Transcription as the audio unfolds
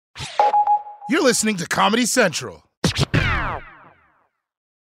You're listening to Comedy Central.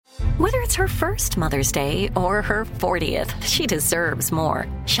 Whether it's her first Mother's Day or her 40th, she deserves more.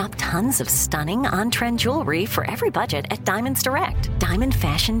 Shop tons of stunning on-trend jewelry for every budget at Diamonds Direct. Diamond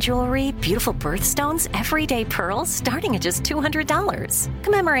fashion jewelry, beautiful birthstones, everyday pearls starting at just $200.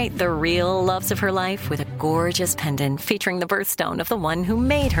 Commemorate the real loves of her life with a gorgeous pendant featuring the birthstone of the one who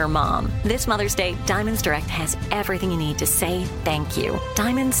made her mom. This Mother's Day, Diamonds Direct has everything you need to say thank you.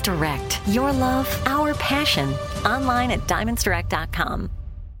 Diamonds Direct. Your love, our passion. Online at diamondsdirect.com.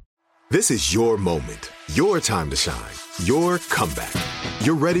 This is your moment, your time to shine, your comeback.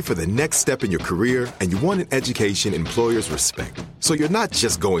 You're ready for the next step in your career, and you want an education employers respect. So you're not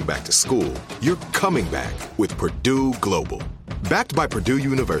just going back to school, you're coming back with Purdue Global. Backed by Purdue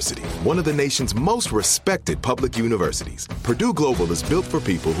University, one of the nation's most respected public universities, Purdue Global is built for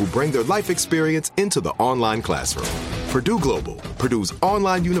people who bring their life experience into the online classroom. Purdue Global, Purdue's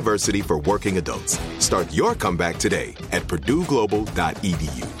online university for working adults. Start your comeback today at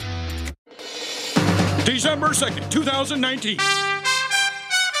purdueglobal.edu. December 2nd, 2019.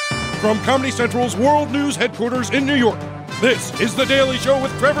 From Comedy Central's World News headquarters in New York, this is The Daily Show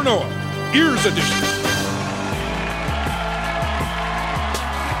with Trevor Noah, Ears Edition.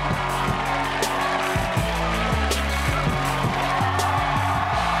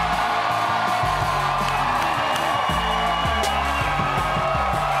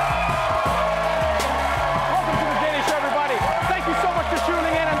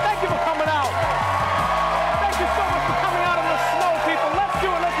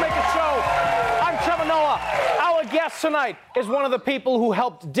 Tonight is one of the people who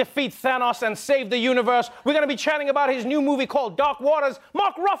helped defeat Thanos and save the universe. We're going to be chatting about his new movie called Dark Waters.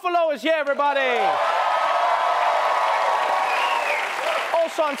 Mark Ruffalo is here, everybody.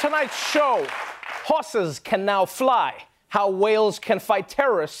 Also on tonight's show, horses can now fly, how whales can fight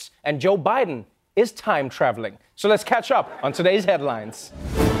terrorists, and Joe Biden is time traveling. So let's catch up on today's headlines.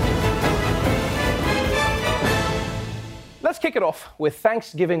 Let's kick it off with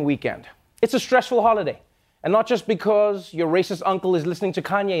Thanksgiving weekend. It's a stressful holiday. And not just because your racist uncle is listening to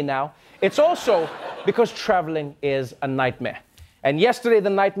Kanye now, it's also because traveling is a nightmare. And yesterday,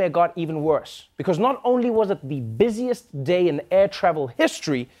 the nightmare got even worse, because not only was it the busiest day in air travel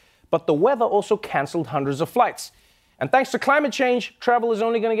history, but the weather also canceled hundreds of flights. And thanks to climate change, travel is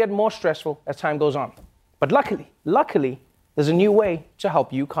only going to get more stressful as time goes on. But luckily, there's a new way to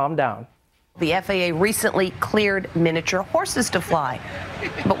help you calm down. The FAA recently cleared miniature horses to fly.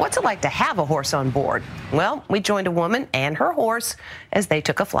 But what's it like to have a horse on board? Well, we joined a woman and her horse as they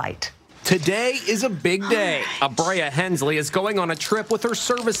took a flight. Today is a big day. Abrea Hensley is going on a trip with her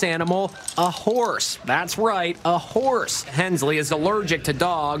service animal, a horse. That's right, a horse. Hensley is allergic to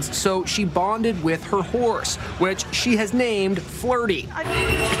dogs, so she bonded with her horse, which she has named Flirty.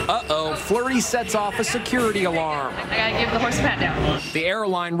 Uh-oh, Flirty sets off a security alarm. I gotta give the horse a pat down. The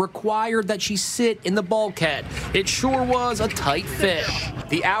airline required that she sit in the bulkhead. It sure was a tight fit.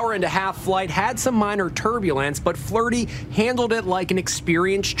 The hour-and-a-half flight had some minor turbulence, but Flirty handled it like an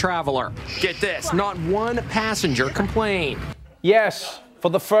experienced traveler. Get this, not one passenger complained. Yes, for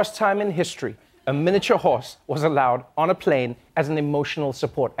the first time in history, a miniature horse was allowed on a plane as an emotional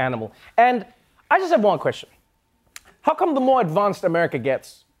support animal. And I just have one question. How come the more advanced America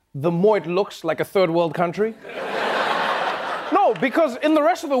gets, the more it looks like a third world country? No, because in the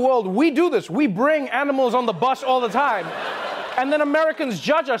rest of the world, we do this. We bring animals on the bus all the time. And then Americans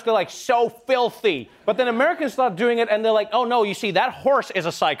judge us. They're like, so filthy. But then Americans start doing it, and they're like, oh, no, you see, that horse is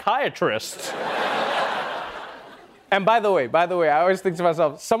a psychiatrist. And by the way, I always think to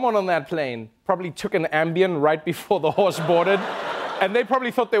myself, someone on that plane probably took an Ambien right before the horse boarded, and they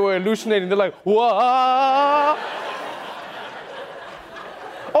probably thought they were hallucinating. They're like, whoa.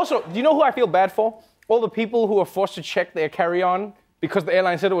 Also, do you know who I feel bad for? All the people who are forced to check their carry-on because the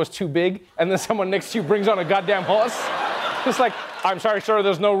airline said it was too big, and then someone next to you brings on a goddamn horse. It's like, I'm sorry, sir,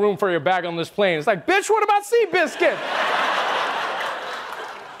 there's no room for your bag on this plane. It's like, bitch, what about Seabiscuit?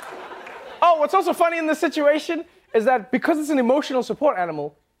 Oh, what's also funny in this situation is that because it's an emotional support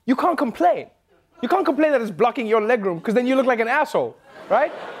animal, you can't complain. You can't complain that it's blocking your legroom, because then you look like an asshole,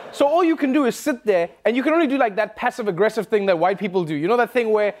 right? So all you can do is sit there, and you can only do like that passive-aggressive thing that white people do. You know that thing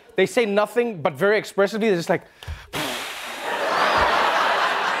where they say nothing, but very expressively, they're just like...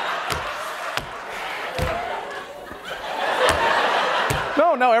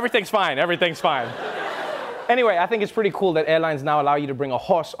 No, everything's fine. Anyway, I think it's pretty cool that airlines now allow you to bring a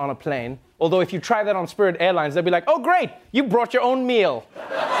horse on a plane. Although if you try that on Spirit Airlines, they'll be like, oh, great, you brought your own meal.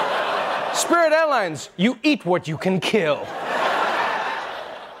 Spirit Airlines, you eat what you can kill.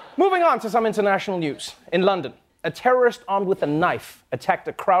 Moving on to some international news. In London, a terrorist armed with a knife attacked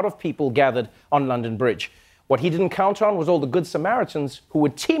a crowd of people gathered on London Bridge. What he didn't count on was all the good Samaritans who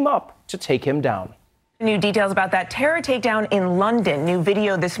would team up to take him down. New details about that terror takedown in London. New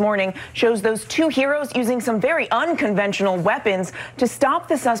video this morning shows those two heroes using some very unconventional weapons to stop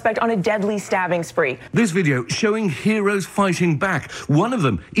the suspect on a deadly stabbing spree. This video showing heroes fighting back, one of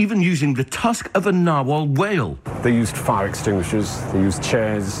them even using the tusk of a narwhal whale. They used fire extinguishers, they used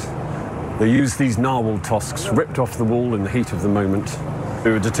chairs, they used these narwhal tusks ripped off the wall in the heat of the moment. They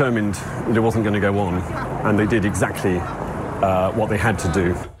were determined that it wasn't going to go on, and they did exactly what they had to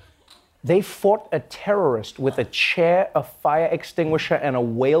do. They fought a terrorist with a chair, a fire extinguisher, and a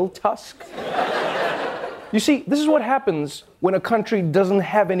whale tusk? You see, this is what happens when a country doesn't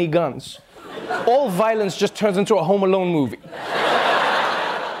have any guns. All violence just turns into a Home Alone movie.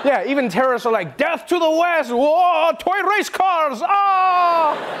 Yeah, even terrorists are like, death to the West, whoa, toy race cars,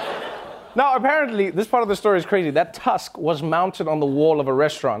 ah! Now, apparently, this part of the story is crazy. That tusk was mounted on the wall of a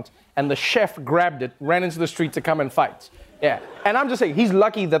restaurant, and the chef grabbed it, ran into the street to come and fight. Yeah, and I'm just saying, he's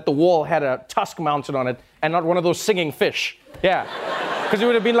lucky that the wall had a tusk mounted on it and not one of those singing fish. Yeah, because it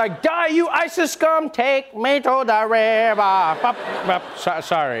would have been like, die, you ISIS scum, take me to the river.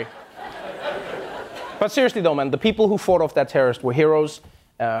 Sorry. But seriously, though, man, the people who fought off that terrorist were heroes.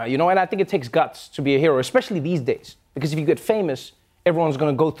 And I think it takes guts to be a hero, especially these days. Because if you get famous, everyone's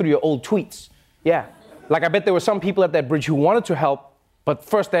going to go through your old tweets. Yeah, like I bet there were some people at that bridge who wanted to help, but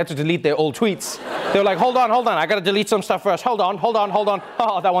first they had to delete their old tweets. They were like, hold on, I gotta delete some stuff first. Hold on.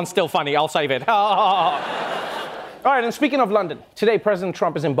 Oh, that one's still funny, I'll save it. All right, and speaking of London, today President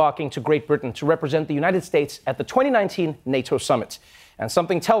Trump is embarking to Great Britain to represent the United States at the 2019 NATO summit. And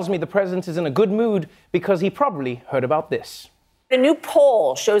something tells me the president is in a good mood because he probably heard about this. A new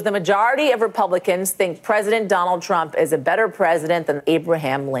poll shows the majority of Republicans think President Donald Trump is a better president than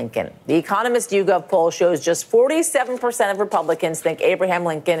Abraham Lincoln. The Economist YouGov poll shows just 47% of Republicans think Abraham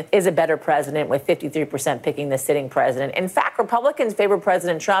Lincoln is a better president, with 53% picking the sitting president. In fact, Republicans favor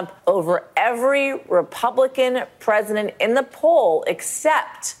President Trump over every Republican president in the poll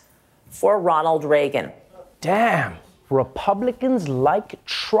except for Ronald Reagan. Damn, Republicans like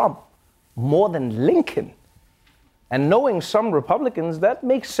Trump more than Lincoln. And knowing some Republicans, that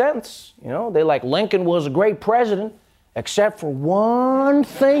makes sense. You know, they like, Lincoln was a great president, except for one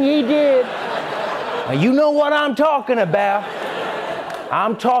thing he did. Now, you know what I'm talking about.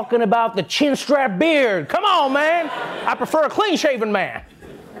 I'm talking about the chin-strap beard. Come on, man. I prefer a clean-shaven man.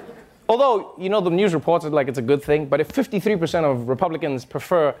 Although, the news reports it like it's a good thing, but if 53% of Republicans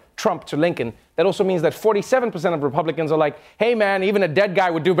prefer Trump to Lincoln, that also means that 47% of Republicans are like, hey, man, even a dead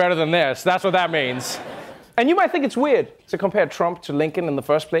guy would do better than this. That's what that means. And you might think it's weird to compare Trump to Lincoln in the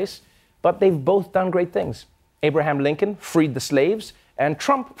first place, but they've both done great things. Abraham Lincoln freed the slaves, and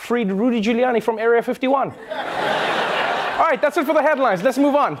Trump freed Rudy Giuliani from Area 51. All right, that's it for the headlines. Let's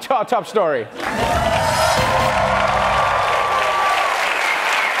move on to our top story.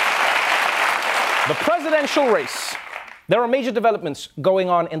 The presidential race. There are major developments going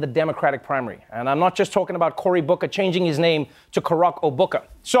on in the Democratic primary. And I'm not just talking about Cory Booker changing his name to Karak O'Booker.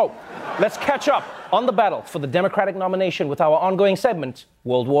 So let's catch up on the battle for the Democratic nomination with our ongoing segment,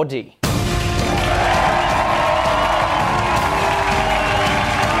 World War D.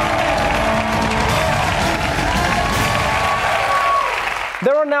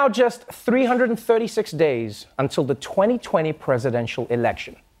 There are now just 336 days until the 2020 presidential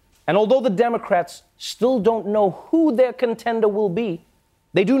election. And although the Democrats still don't know who their contender will be,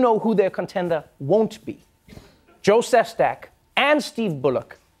 they do know who their contender won't be. Joe Sestak and Steve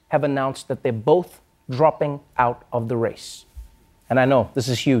Bullock have announced that they're both dropping out of the race. And I know, this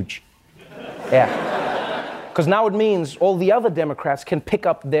is huge. Yeah. Because now it means all the other Democrats can pick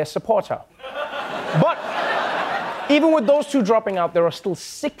up their supporter. But even with those two dropping out, there are still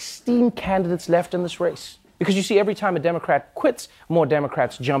 16 candidates left in this race. Because you see, every time a Democrat quits, more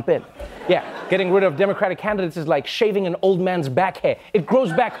Democrats jump in. Yeah, getting rid of Democratic candidates is like shaving an old man's back hair. It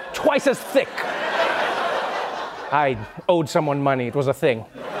grows back twice as thick. I owed someone money. It was a thing.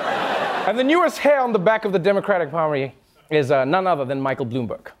 And the newest hair on the back of the Democratic primary is none other than Michael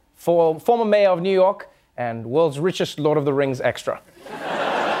Bloomberg, former mayor of New York and world's richest Lord of the Rings extra.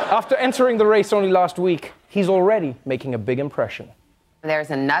 After entering the race only last week, he's already making a big impression.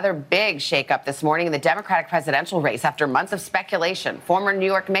 There's another big shakeup this morning in the Democratic presidential race. After months of speculation, former New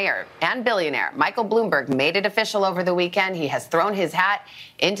York mayor and billionaire Michael Bloomberg made it official over the weekend. He has thrown his hat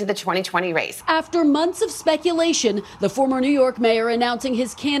into the 2020 race. After months of speculation, the former New York mayor announcing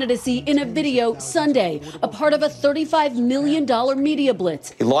his candidacy in a video Sunday, a part of a $35 million media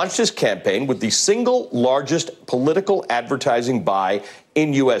blitz. He launched his campaign with the single largest political advertising buy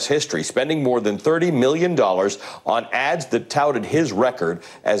in U.S. history, spending more than $30 million on ads that touted his record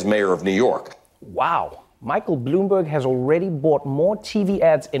as mayor of New York. Wow. Michael Bloomberg has already bought more TV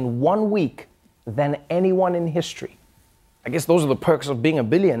ads in 1 week than anyone in history. I guess those are the perks of being a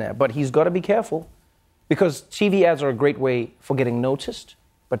billionaire, but he's got to be careful because TV ads are a great way for getting noticed,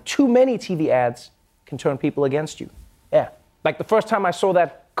 but too many TV ads can turn people against you. Yeah. Like the first time I saw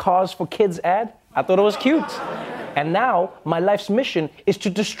that Cars for Kids ad, I thought it was cute. And now my life's mission is to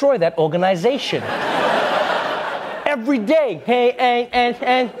destroy that organization. Every day. Hey,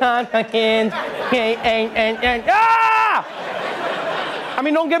 ah! I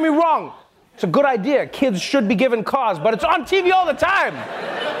mean, don't get me wrong. It's a good idea. Kids should be given cars, but it's on TV all the time.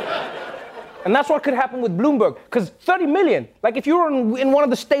 And that's what could happen with Bloomberg, because 30 million, like if you're in one of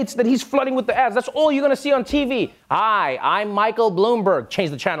the states that he's flooding with the ads, that's all you're going to see on TV. Hi, I'm Michael Bloomberg.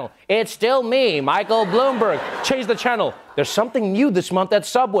 Change the channel. It's still me, Michael Bloomberg. Change the channel. There's something new this month at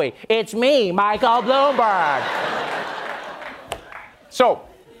Subway. It's me, Michael Bloomberg. So,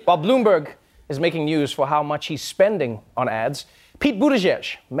 while Bloomberg is making news for how much he's spending on ads, Pete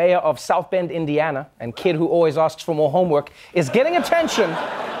Buttigieg, mayor of South Bend, Indiana, and kid who always asks for more homework, is getting attention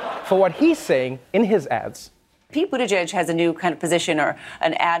for what he's saying in his ads. Pete Buttigieg has a new kind of position or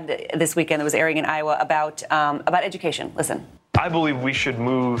an ad this weekend that was airing in Iowa about education. Listen. I believe we should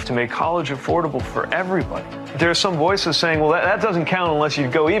move to make college affordable for everybody. There are some voices saying, well, that doesn't count unless you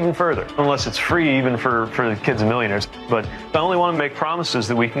go even further, unless it's free even for the kids of millionaires. But I only want to make promises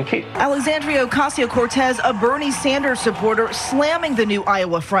that we can keep. Alexandria Ocasio-Cortez, a Bernie Sanders supporter, slamming the new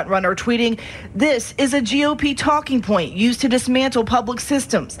Iowa frontrunner, tweeting, "This is a GOP talking point used to dismantle public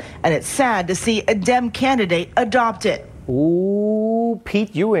systems, and it's sad to see a Dem candidate adopt it." Ooh,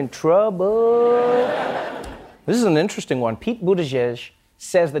 Pete, you in trouble. This is an interesting one. Pete Buttigieg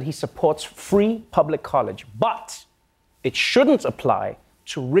says that he supports free public college, but it shouldn't apply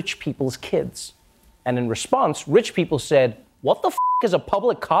to rich people's kids. And in response, rich people said, "What the f*** is a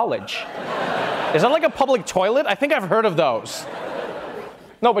public college? Is that like a public toilet? I think I've heard of those."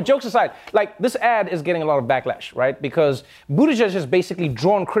 No, but jokes aside, like this ad is getting a lot of backlash, right? Because Buttigieg has basically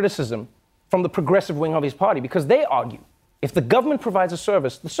drawn criticism from the progressive wing of his party because they argue if the government provides a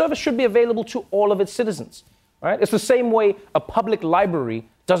service, the service should be available to all of its citizens. Right? It's the same way a public library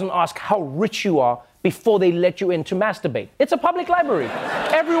doesn't ask how rich you are before they let you in to masturbate. It's a public library.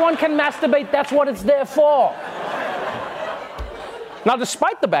 Everyone can masturbate. That's what it's there for. Now,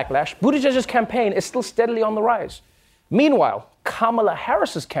 despite the backlash, Buttigieg's campaign is still steadily on the rise. Meanwhile, Kamala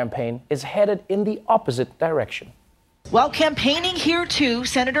Harris's campaign is headed in the opposite direction. While campaigning here too,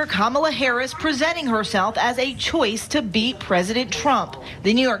 Senator Kamala Harris presenting herself as a choice to beat President Trump.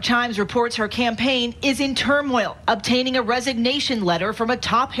 The New York Times reports her campaign is in turmoil, obtaining a resignation letter from a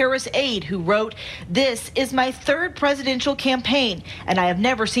top Harris aide who wrote, "This is my third presidential campaign, and I have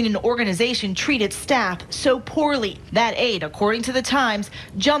never seen an organization treat its staff so poorly." That aide, according to the Times,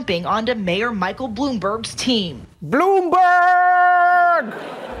 jumping onto Mayor Michael Bloomberg's team. Bloomberg!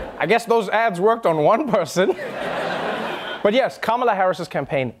 I guess those ads worked on one person. But yes, Kamala Harris's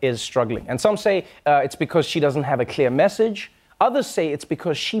campaign is struggling. And some say it's because she doesn't have a clear message. Others say it's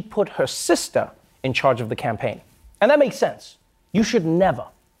because she put her sister in charge of the campaign. And that makes sense. You should never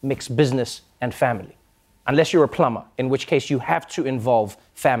mix business and family. Unless you're a plumber, in which case you have to involve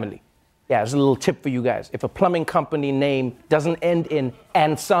family. Yeah, there's a little tip for you guys. If a plumbing company name doesn't end in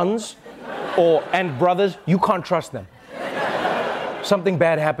 "and sons" or "and brothers," you can't trust them. Something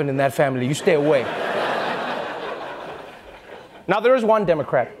bad happened in that family. You stay away. Now, there is one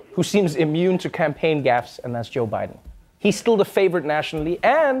Democrat who seems immune to campaign gaffes, and that's Joe Biden. He's still the favorite nationally,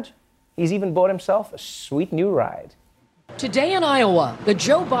 and he's even bought himself a sweet new ride. Today in Iowa, the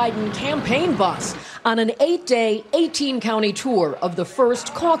Joe Biden campaign bus on an 8-day, 18-county tour of the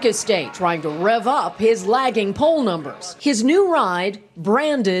first caucus state, trying to rev up his lagging poll numbers. His new ride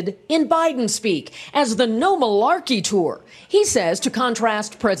branded in Biden speak as the No Malarkey Tour. He says to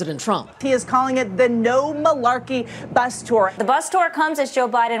contrast President Trump. He is calling it the No Malarkey Bus Tour. The bus tour comes as Joe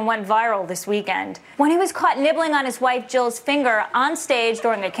Biden went viral this weekend when he was caught nibbling on his wife Jill's finger on stage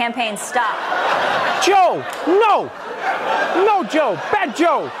during a campaign stop. Joe, no! No, Joe. Bad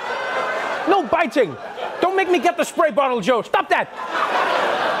Joe. No biting. Don't make me get the spray bottle, Joe. Stop that.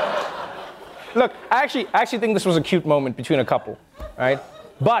 Look, I actually think this was a cute moment between a couple, right?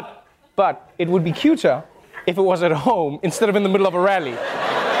 But it would be cuter if it was at home instead of in the middle of a rally.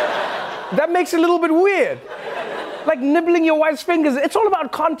 That makes it a little bit weird. Like nibbling your wife's fingers. It's all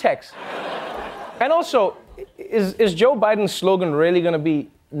about context. And also, is Joe Biden's slogan really going to be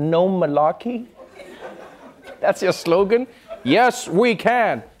 "No Malarkey"? That's your slogan? Yes, we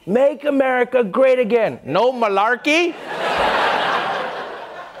can. Make America great again. No malarkey?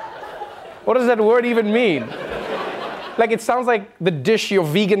 What does that word even mean? Like, it sounds like the dish your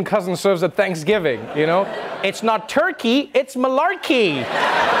vegan cousin serves at Thanksgiving, you know? It's not turkey, it's malarkey.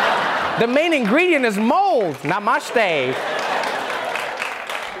 The main ingredient is mold. Namaste.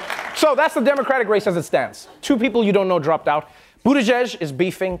 So that's the Democratic race as it stands. 2 people you don't know dropped out. Buttigieg is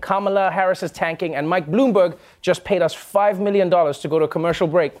beefing, Kamala Harris is tanking, and Mike Bloomberg just paid us $5 million to go to a commercial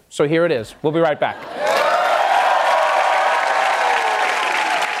break. So here it is. We'll be right back.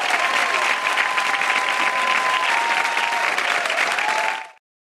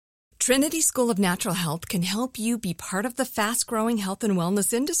 Trinity School of Natural Health can help you be part of the fast-growing health and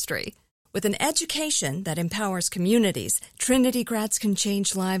wellness industry. With an education that empowers communities, Trinity grads can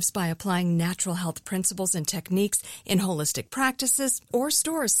change lives by applying natural health principles and techniques in holistic practices or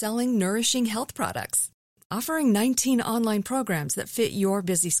stores selling nourishing health products. Offering 19 online programs that fit your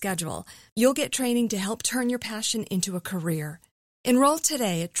busy schedule, you'll get training to help turn your passion into a career. Enroll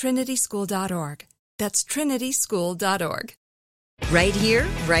today at trinityschool.org. That's trinityschool.org. Right here,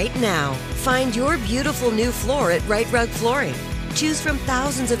 right now. Find your beautiful new floor at Right Rug Flooring. Choose from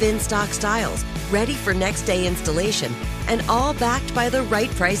thousands of in-stock styles, ready for next day installation, and all backed by the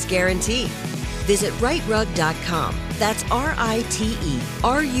right price guarantee. Visit rightrug.com. That's RITERUG.com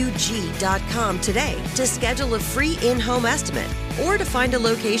today to schedule a free in-home estimate or to find a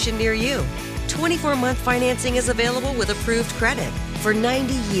location near you. 24-month financing is available with approved credit. For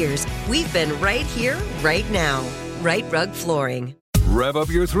 90 years, we've been right here, right now. Right Rug Flooring. Rev up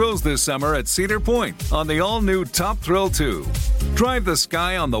your thrills this summer at Cedar Point on the all-new Top Thrill 2. Drive the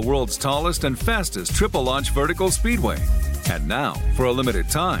sky on the world's tallest and fastest triple-launch vertical speedway. And now, for a limited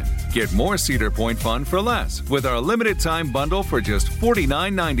time, get more Cedar Point fun for less with our limited-time bundle for just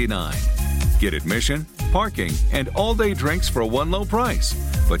 $49.99. Get admission, parking, and all-day drinks for one low price.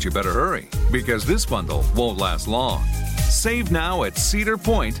 But you better hurry, because this bundle won't last long. Save now at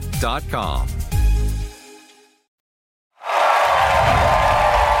cedarpoint.com.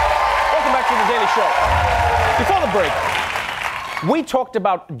 The Daily Show. Before the break, we talked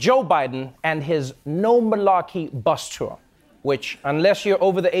about Joe Biden and his No Malarkey bus tour, which, unless you're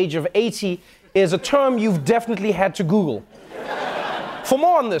over the age of 80, is a term you've definitely had to Google. For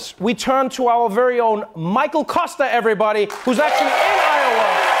more on this, we turn to our very own Michael Costa, everybody, who's actually in Iowa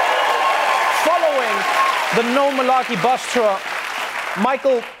following the No Malarkey bus tour.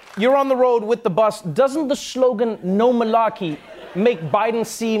 Michael, you're on the road with the bus. Doesn't the slogan No Malarkey make Biden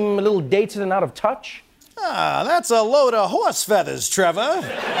seem a little dated and out of touch? That's a load of horse feathers, Trevor.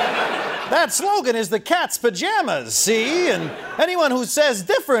 That slogan is the cat's pajamas, see? And anyone who says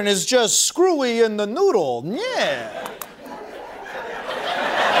different is just screwy in the noodle. Yeah.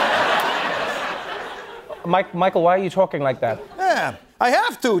 Michael, why are you talking like that? Yeah, I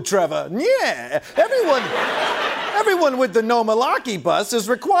have to, Trevor. Yeah. Everyone with the No Malarkey bus is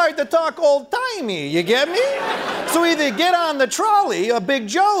required to talk old-timey, you get me? So either get on the trolley or Big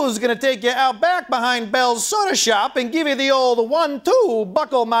Joe's gonna take you out back behind Bell's Soda Shop and give you the old 1-2,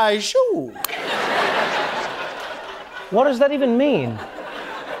 buckle my shoe. What does that even mean?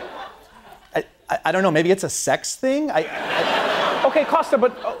 I don't know, maybe it's a sex thing? Okay, Costa,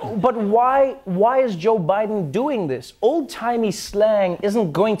 but why is Joe Biden doing this? Old-timey slang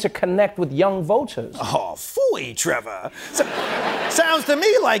isn't going to connect with young voters. Oh, phooey, Trevor. Sounds to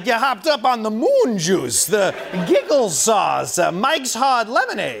me like you hopped up on the moon juice, the giggle sauce, Mike's Hard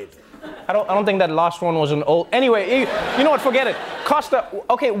Lemonade. I don't think that last one was an old... Anyway, you know what, forget it. Costa,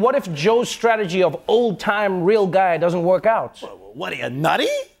 okay, what if Joe's strategy of old-time real guy doesn't work out? What are you, nutty?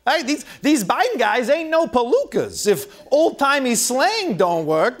 Hey, these Biden guys ain't no palookas. If old-timey slang don't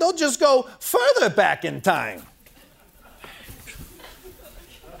work, they'll just go further back in time.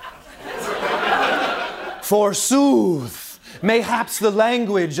 Forsooth, mayhaps the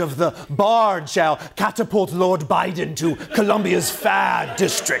language of the bard shall catapult Lord Biden to Columbia's fair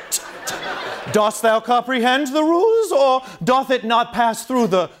district. Dost thou comprehend the ruse, or doth it not pass through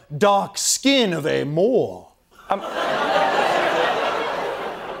the dark skin of a Moor?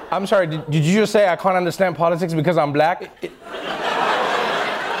 I'm sorry, did you just say I can't understand politics because I'm black?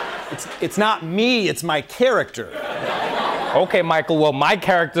 It's not me, it's my character. Okay, Michael, well, my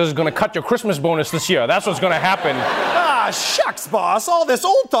character is gonna cut your Christmas bonus this year. That's what's gonna happen. Ah, shucks, boss. All this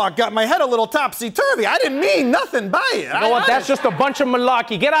old talk got my head a little topsy-turvy. I didn't mean nothing by it. You know what? That's just a bunch of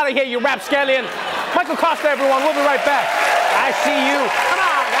malarkey. Get out of here, you rapscallion. Michael Costa, everyone. We'll be right back. I see you. Come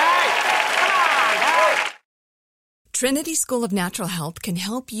on, guys. Come on, guys. Trinity School of Natural Health can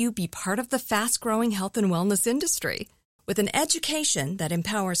help you be part of the fast-growing health and wellness industry. With an education that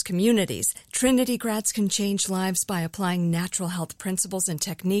empowers communities, Trinity grads can change lives by applying natural health principles and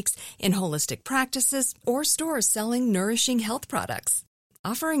techniques in holistic practices or stores selling nourishing health products.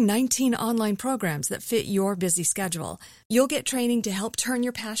 offering 19 online programs that fit your busy schedule. You'll get training to help turn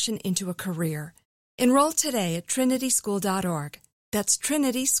your passion into a career. Enroll today at trinityschool.org. That's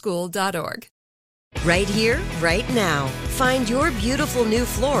trinityschool.org. Right here, right now. Find your beautiful new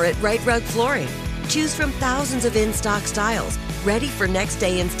floor at Right Rug Flooring. Choose from thousands of in-stock styles, ready for next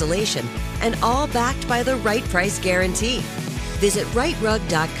day installation, and all backed by the right price guarantee. Visit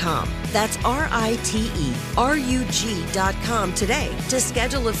rightrug.com. That's RITERUG.com today to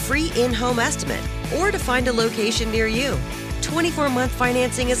schedule a free in-home estimate or to find a location near you. 24-month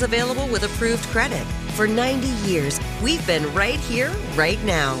financing is available with approved credit. For 90 years, we've been right here, right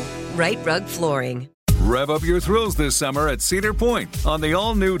now. Right Rug Flooring. Rev up your thrills this summer at Cedar Point on the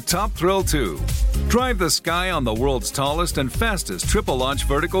all-new Top Thrill 2. Drive the sky on the world's tallest and fastest triple-launch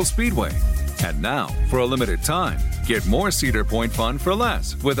vertical speedway. And now, for a limited time, get more Cedar Point fun for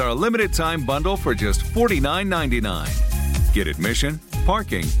less with our limited-time bundle for just $49.99. Get admission,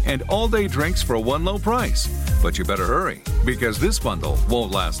 parking, and all-day drinks for one low price. But you better hurry, because this bundle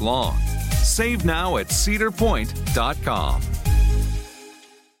won't last long. Save now at cedarpoint.com.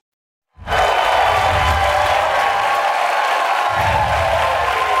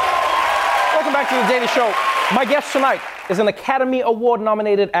 Welcome back to The Daily Show. My guest tonight is an Academy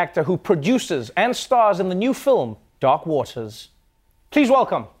Award-nominated actor who produces and stars in the new film, Dark Waters. Please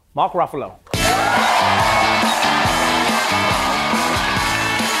welcome Mark Ruffalo.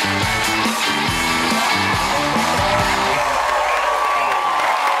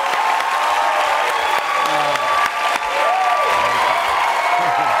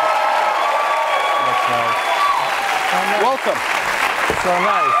 Welcome. So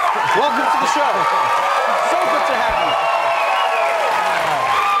nice. Welcome to the show. So good to have you.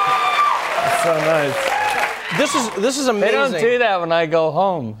 So nice. This is amazing. They don't do that when I go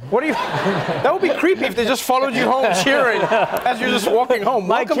home. What do you? That would be creepy if they just followed you home cheering as you're just walking home.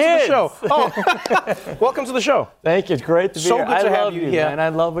 Welcome to the show. Oh, welcome to the show. Thank you. It's great to be so here. Good to have you here. Man. I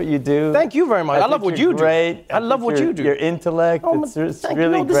love what you do. Thank you very much. I love what you do. Great. I love what you do. Your intellect. It's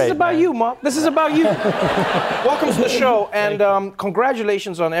really great. This is about you, Mark. This is about you. Welcome to the show, and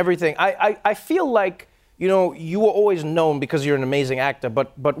congratulations on everything. I feel like, you know, you were always known because you're an amazing actor,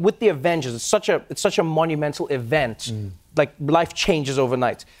 but with the Avengers, it's such a monumental event. Like, life changes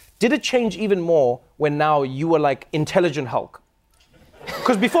overnight. Did it change even more when now you were like Intelligent Hulk?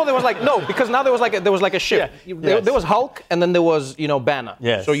 Because before there was like, no, because now there was like a shift. Yeah. There was Hulk, and then there was, you know, Banner.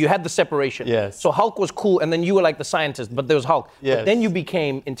 Yes. So you had the separation. Yes. So Hulk was cool, and then you were like the scientist, but there was Hulk. Yes. But then you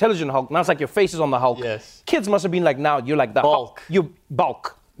became Intelligent Hulk. Now it's like your face is on the Hulk. Yes. Kids must have been like, now you're like the Bulk. You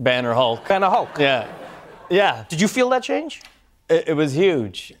Bulk. Banner Hulk. Banner Hulk. Yeah. Yeah. Did you feel that change? It was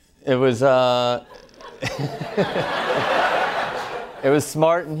huge. It was it was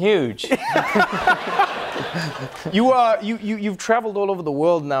smart and huge. You've traveled all over the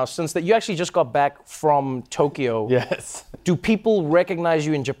world now since that. You actually just got back from Tokyo. Yes. Do people recognize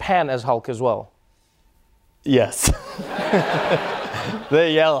you in Japan as Hulk as well? Yes.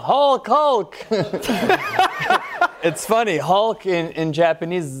 They yell, Hulk, Hulk! It's funny, Hulk in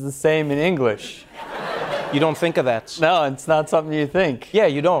Japanese is the same in English. You don't think of that? No, it's not something you think. Yeah,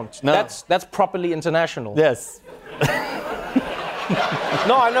 you don't. No. That's properly international. Yes.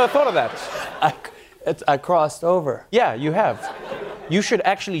 No, I never thought of that. I crossed over. Yeah, you have. You should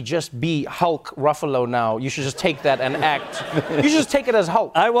actually just be Hulk Ruffalo now. You should just take that and act. You should just take it as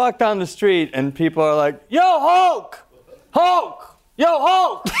Hulk. I walk down the street and people are like, Yo, Hulk! Hulk! Yo,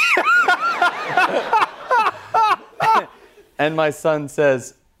 Hulk! And my son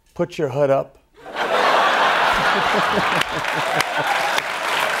says, Put your hood up.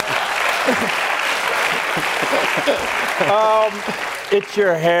 It's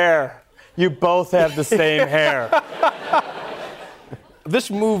your hair. You both have the same hair. This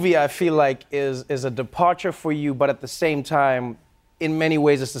movie, I feel like, is a departure for you, but at the same time, in many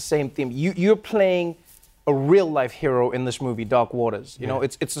ways, it's the same theme. You're playing a real-life hero in this movie, Dark Waters. You know,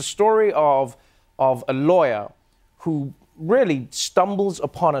 it's a story of a lawyer who really stumbles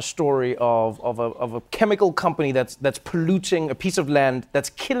upon a story of a chemical company that's polluting a piece of land, that's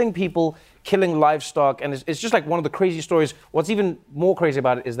killing people, killing livestock, and it's just like one of the crazy stories. What's even more crazy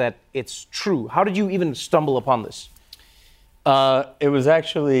about it is that it's true. How did you even stumble upon this? It was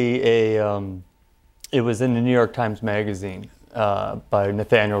actually it was in the New York Times Magazine by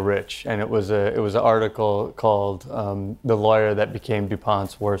Nathaniel Rich, and it was an article called "The Lawyer That Became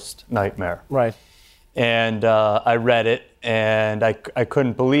DuPont's Worst Nightmare." Right. And I read it, and I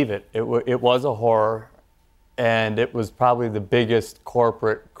couldn't believe it. It was a horror, and it was probably the biggest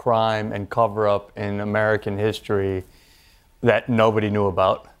corporate crime and cover-up in American history that nobody knew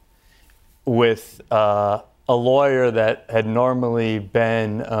about, with a a lawyer that had normally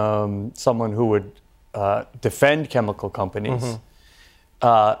been someone who would defend chemical companies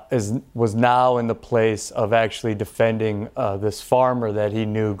was now in the place of actually defending this farmer that he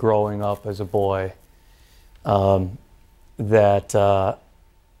knew growing up as a boy that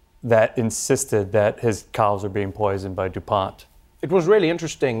insisted that his cows are being poisoned by DuPont. It was really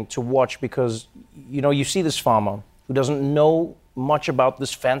interesting to watch because, you see this farmer who doesn't know much about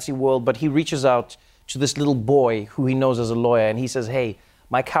this fancy world, but he reaches out to this little boy who he knows as a lawyer, and he says, hey,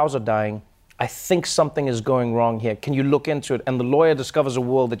 my cows are dying. I think something is going wrong here. Can you look into it? And the lawyer discovers a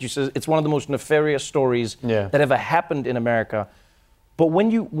world that you say it's one of the most nefarious stories that ever happened in America. But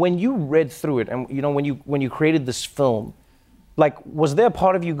when you read through it, and when you created this film, like, was there a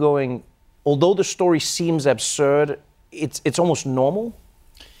part of you going, although the story seems absurd, it's almost normal?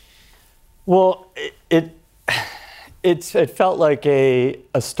 Well, it felt like a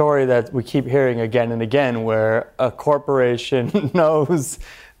story that we keep hearing again and again, where a corporation knows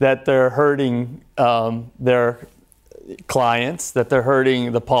that they're hurting their clients, that they're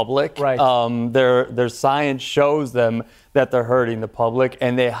hurting the public. Right. Their science shows them that they're hurting the public,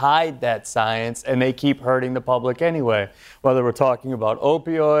 and they hide that science, and they keep hurting the public anyway. Whether we're talking about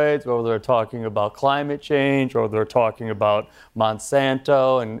opioids, whether we're talking about climate change, or whether we're talking about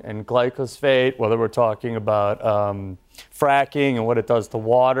Monsanto and glyphosate, whether we're talking about fracking and what it does to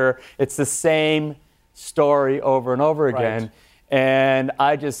water. It's the same story over and over again. Right. And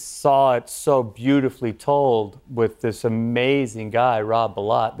I just saw it so beautifully told with this amazing guy, Rob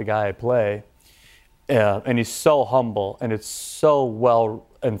Bellot, the guy I play. And he's so humble, and it's so well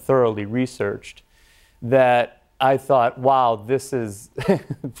and thoroughly researched that I thought, wow, this is,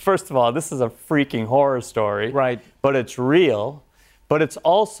 first of all, this is a freaking horror story. Right. But it's real. But it's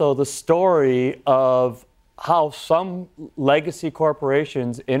also the story of how some legacy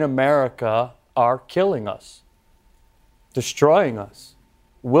corporations in America are killing us, destroying us,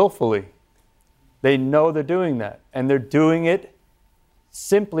 willfully. They know they're doing that, and they're doing it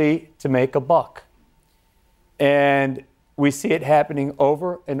simply to make a buck. And we see it happening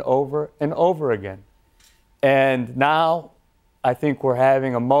over and over and over again. And now I think we're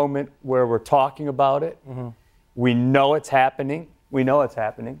having a moment where we're talking about it. Mm-hmm. We know it's happening. We know it's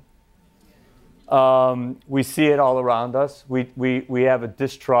happening. We see it all around us. We have a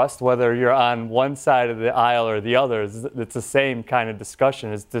distrust, whether you're on one side of the aisle or the other. It's the same kind of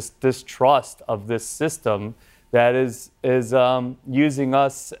discussion. It's this distrust of this system that is using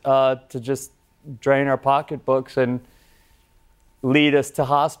us to just drain our pocketbooks and lead us to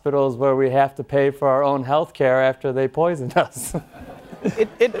hospitals where we have to pay for our own health care after they poisoned us.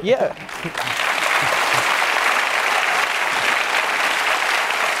 Yeah.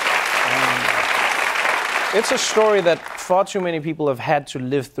 It's a story that far too many people have had to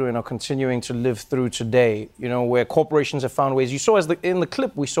live through and are continuing to live through today, where corporations have found ways. You saw in the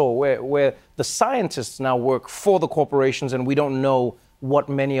clip we saw where the scientists now work for the corporations, and we don't know what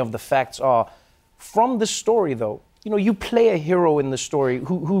many of the facts are. From this story, though, you play a hero in the story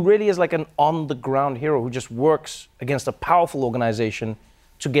who really is like an on-the-ground hero who just works against a powerful organization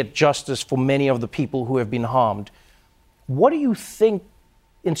to get justice for many of the people who have been harmed. What do you think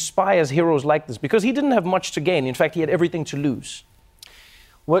inspires heroes like this? Because he didn't have much to gain. In fact, he had everything to lose.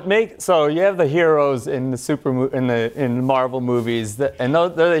 So you have the heroes in the in Marvel movies, and they're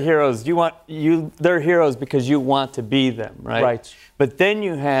the heroes. They're heroes because you want to be them, right? Right. But then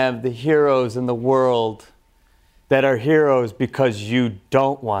you have the heroes in the world that are heroes because you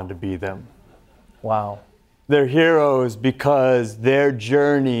don't want to be them. Wow. They're heroes because their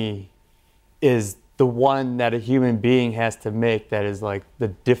journey is the one that a human being has to make, that is like the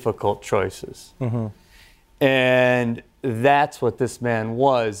difficult choices. Mm-hmm. And that's what this man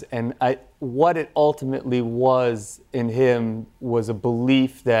was. And what it ultimately was in him was a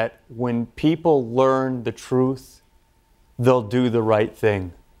belief that when people learn the truth, they'll do the right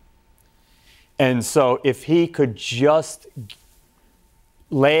thing. And so if he could just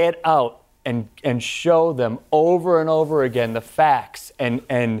lay it out and show them over and over again the facts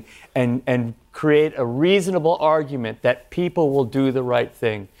and create a reasonable argument that people will do the right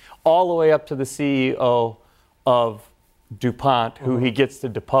thing, all the way up to the CEO of DuPont, who he gets to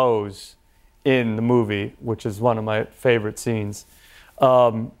depose in the movie, which is one of my favorite scenes.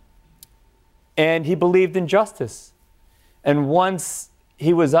 And he believed in justice. And once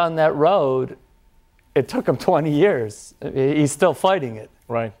he was on that road, it took him 20 years. He's still fighting it.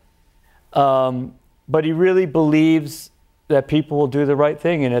 Right. But he really believes that people will do the right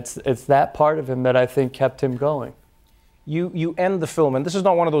thing, and it's that part of him that I think kept him going. you end the film, and this is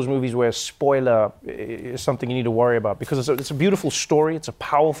not one of those movies where spoiler is something you need to worry about, because it's a beautiful story, it's a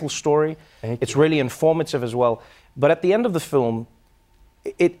powerful story, it's really informative as well. But at the end of the film,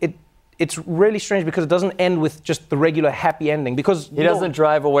 it's really strange because it doesn't end with just the regular happy ending. Because he doesn't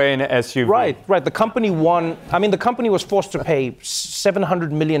drive away in an SUV. Right. The company won. I mean, the company was forced to pay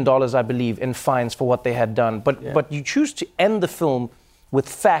 $700 million, I believe, in fines for what they had done. But you choose to end the film with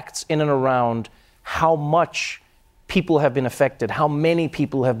facts in and around how much people have been affected, how many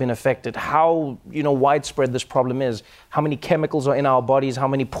people have been affected, how widespread this problem is, how many chemicals are in our bodies, how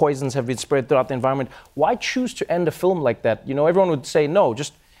many poisons have been spread throughout the environment. Why choose to end a film like that? Everyone would say no,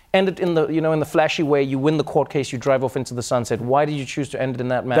 just end it in the flashy way. You win the court case, you drive off into the sunset. Why did you choose to end it in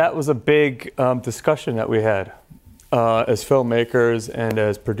that manner? That was a big discussion that we had as filmmakers and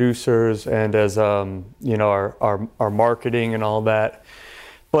as producers and as our marketing and all that.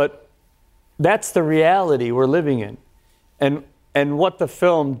 But that's the reality we're living in. And what the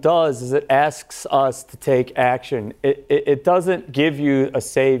film does is it asks us to take action. It doesn't give you a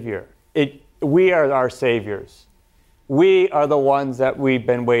savior. We are our saviors. We are the ones that we've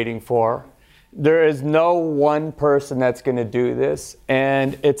been waiting for. There is no one person that's going to do this,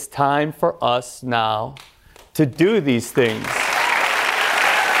 and it's time for us now to do these things.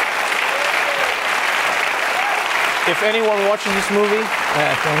 If anyone watches this movie,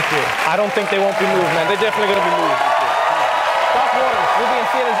 thank you. I don't think they won't be moved, man. They're definitely going to be moved. Dark Waters will be in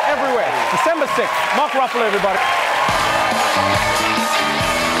theaters everywhere. December 6th. Mark Ruffalo, everybody.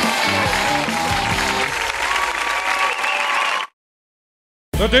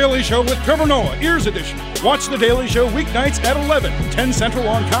 The Daily Show with Trevor Noah, Ears Edition. Watch The Daily Show weeknights at 11, 10 Central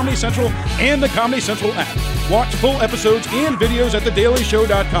on Comedy Central and the Comedy Central app. Watch full episodes and videos at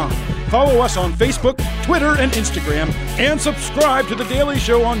thedailyshow.com. Follow us on Facebook, Twitter, and Instagram, and subscribe to The Daily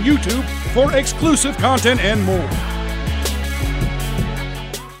Show on YouTube for exclusive content and more.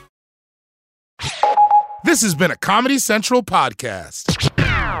 This has been a Comedy Central podcast.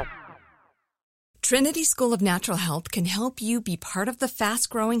 Trinity School of Natural Health can help you be part of the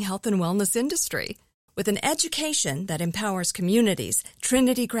fast-growing health and wellness industry. With an education that empowers communities,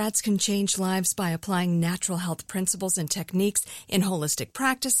 Trinity grads can change lives by applying natural health principles and techniques in holistic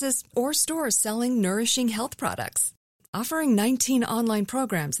practices or stores selling nourishing health products. Offering 19 online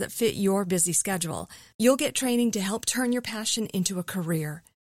programs that fit your busy schedule, you'll get training to help turn your passion into a career.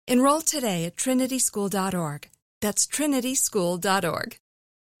 Enroll today at trinityschool.org. That's trinityschool.org.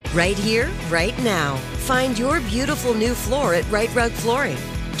 Right here, right now. Find your beautiful new floor at Right Rug Flooring.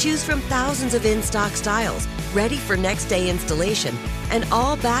 Choose from thousands of in-stock styles, ready for next day installation, and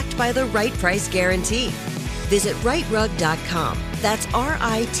all backed by the right price guarantee. Visit rightrug.com. That's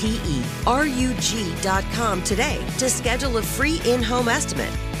RITERUG.com today to schedule a free in-home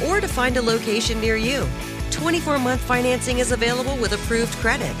estimate or to find a location near you. 24-month financing is available with approved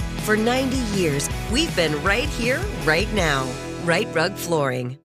credit. For 90 years, we've been right here, right now. Right Rug Flooring.